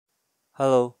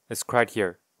Hello, it's Cried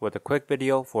here, with a quick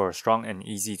video for a strong and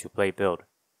easy to play build.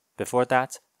 Before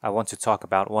that, I want to talk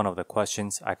about one of the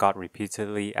questions I got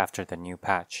repeatedly after the new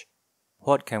patch.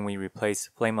 What can we replace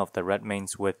Flame of the Red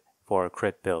Mains with for a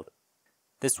crit build?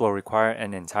 This will require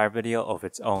an entire video of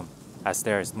its own, as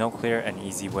there is no clear and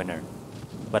easy winner.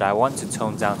 But I want to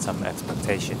tone down some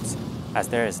expectations, as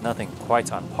there is nothing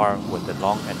quite on par with the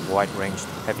long and wide-ranged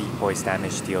heavy poise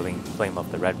damage dealing Flame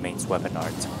of the Red Mains weapon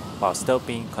art, while still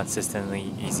being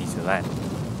consistently easy to land.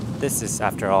 This is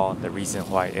after all the reason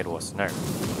why it was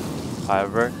nerfed.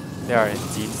 However, there are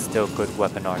indeed still good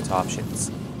weapon art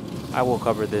options. I will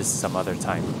cover this some other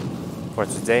time. For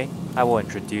today, I will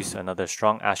introduce another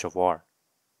strong Ash of War.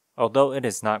 Although it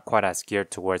is not quite as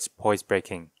geared towards poise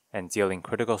breaking and dealing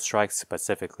critical strikes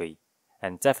specifically,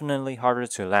 and definitely harder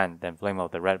to land than Flame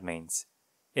of the Red Mains,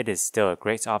 it is still a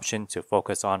great option to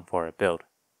focus on for a build.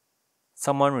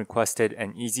 Someone requested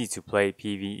an easy-to-play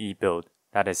PVE build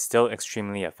that is still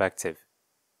extremely effective.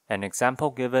 An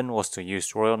example given was to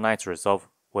use Royal Knight's Resolve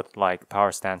with like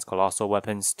power stance colossal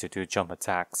weapons to do jump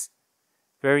attacks.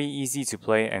 Very easy to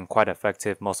play and quite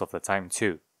effective most of the time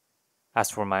too. As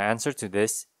for my answer to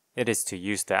this, it is to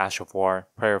use the Ash of War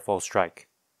Prayerful Strike.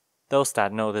 Those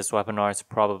that know this weapon art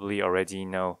probably already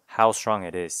know how strong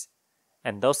it is,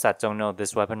 and those that don't know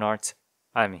this weapon art,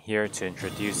 I'm here to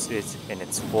introduce it in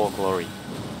its full glory.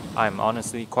 I'm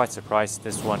honestly quite surprised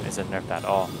this one isn't nerfed at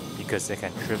all, because it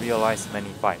can trivialize many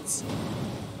fights.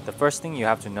 The first thing you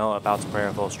have to know about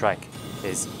Prayerful Strike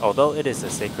is, although it is a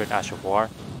sacred Ash of War,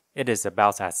 it is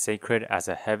about as sacred as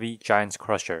a heavy Giant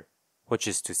Crusher, which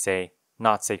is to say,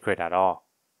 not sacred at all.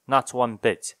 Not one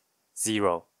bit.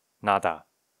 Zero. Nada.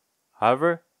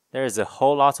 However, there is a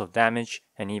whole lot of damage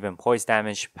and even poise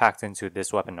damage packed into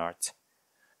this weapon art.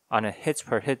 On a hit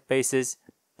per hit basis,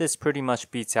 this pretty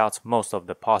much beats out most of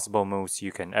the possible moves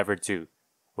you can ever do,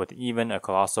 with even a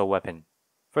colossal weapon.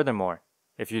 Furthermore,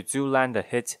 if you do land a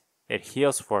hit, it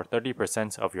heals for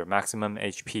 30% of your maximum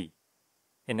HP.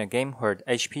 In a game where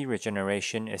HP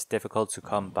regeneration is difficult to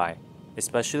come by,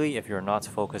 especially if you're not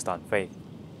focused on faith,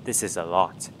 this is a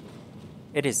lot.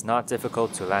 It is not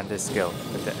difficult to land this skill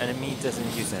if the enemy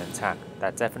doesn't use an attack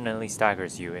that definitely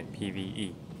staggers you in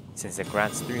PVE, since it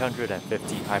grants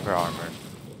 350 hyper armor,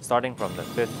 starting from the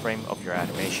 5th frame of your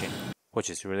animation, which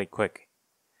is really quick.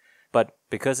 But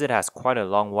because it has quite a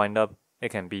long windup, it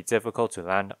can be difficult to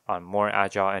land on more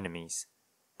agile enemies.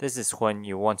 This is when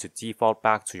you want to default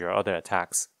back to your other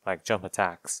attacks, like jump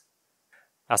attacks.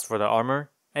 As for the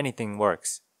armor, anything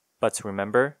works, but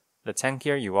remember, the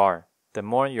tankier you are, the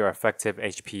more your effective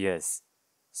HP is.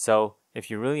 So,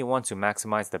 if you really want to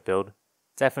maximize the build,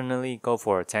 definitely go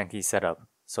for a tanky setup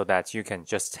so that you can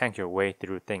just tank your way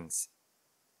through things.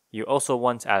 You also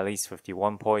want at least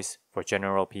 51 poise for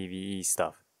general PvE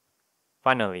stuff.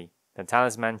 Finally, the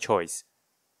talisman choice.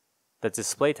 The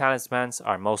display talismans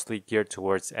are mostly geared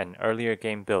towards an earlier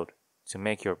game build to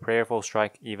make your Prayerful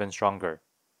Strike even stronger.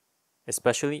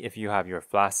 Especially if you have your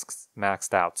flasks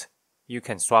maxed out, you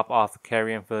can swap off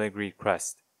Carrion Filigree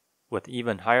Crest. With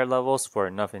even higher levels for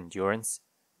enough endurance,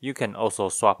 you can also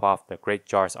swap off the Great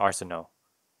Jar's Arsenal.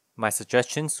 My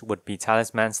suggestions would be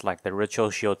talismans like the Ritual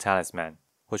Shield Talisman,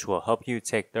 which will help you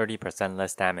take 30%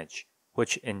 less damage,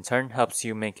 which in turn helps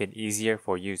you make it easier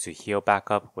for you to heal back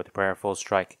up with Prayerful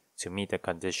Strike to meet the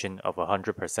condition of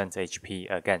 100% HP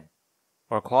again.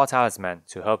 Or Claw Talisman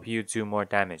to help you do more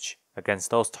damage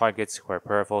against those targets where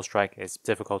Prayerful Strike is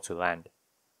difficult to land.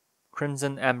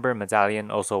 Crimson Amber Medallion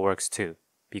also works too,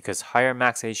 because higher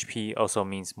max HP also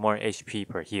means more HP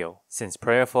per heal, since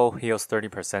Prayerful heals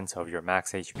 30% of your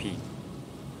max HP.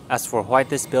 As for why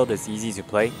this build is easy to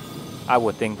play, I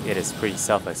would think it is pretty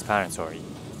self-explanatory.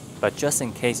 But just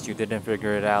in case you didn't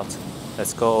figure it out,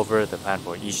 let's go over the plan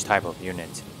for each type of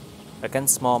unit.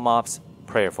 Against small mobs,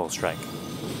 Prayerful Strike.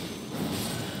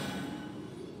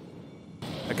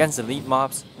 Against elite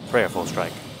mobs, Prayerful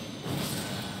Strike.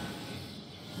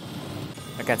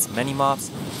 Against many mobs,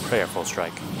 Prayerful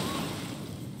Strike.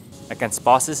 Against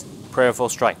bosses, Prayerful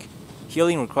Strike.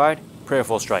 Healing required,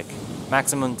 Prayerful Strike.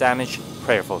 Maximum damage,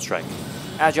 Prayerful Strike.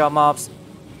 Agile mobs,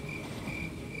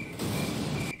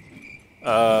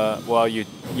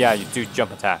 you do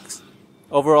jump attacks.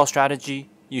 Overall strategy,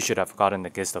 you should have gotten the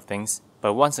gist of things,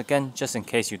 but once again, just in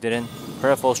case you didn't,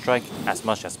 Prayerful Strike as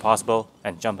much as possible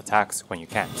and jump attacks when you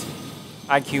can't.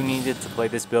 IQ needed to play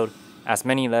this build, as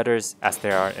many letters as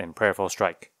there are in Prayerful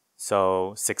Strike,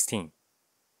 so 16.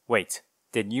 Wait,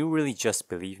 did you really just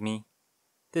believe me?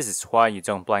 This is why you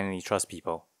don't blindly trust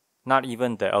people, not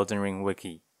even the Elden Ring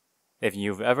wiki. If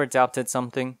you've ever doubted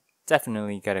something,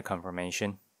 definitely get a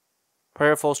confirmation.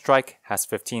 Prayerful Strike has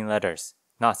 15 letters,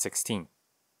 not 16.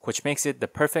 which makes it the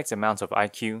perfect amount of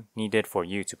IQ needed for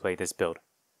you to play this build.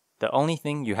 The only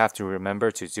thing you have to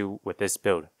remember to do with this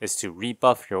build is to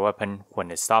rebuff your weapon when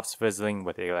it stops fizzling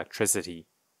with electricity,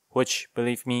 which,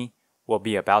 believe me, will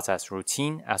be about as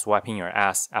routine as wiping your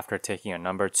ass after taking a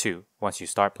number 2 once you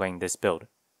start playing this build.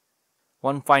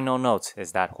 One final note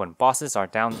is that when bosses are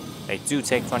down, they do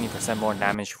take 20% more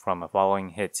damage from a following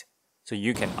hit, so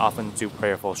you can often do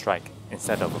Prayerful Strike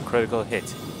instead of a critical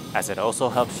hit, as it also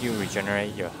helps you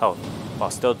regenerate your health while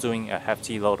still doing a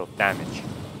hefty load of damage.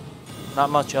 Not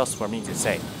much else for me to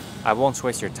say. I won't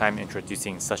waste your time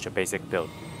introducing such a basic build,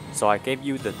 so I gave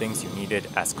you the things you needed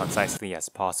as concisely as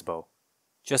possible.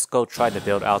 Just go try the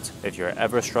build out if you're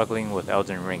ever struggling with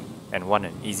Elden Ring and want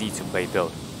an easy to play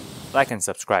build. Like and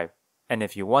subscribe, and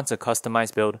if you want a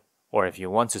customized build, or if you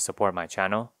want to support my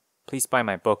channel, please buy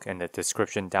my book in the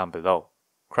description down below.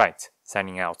 Krite,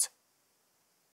 signing out.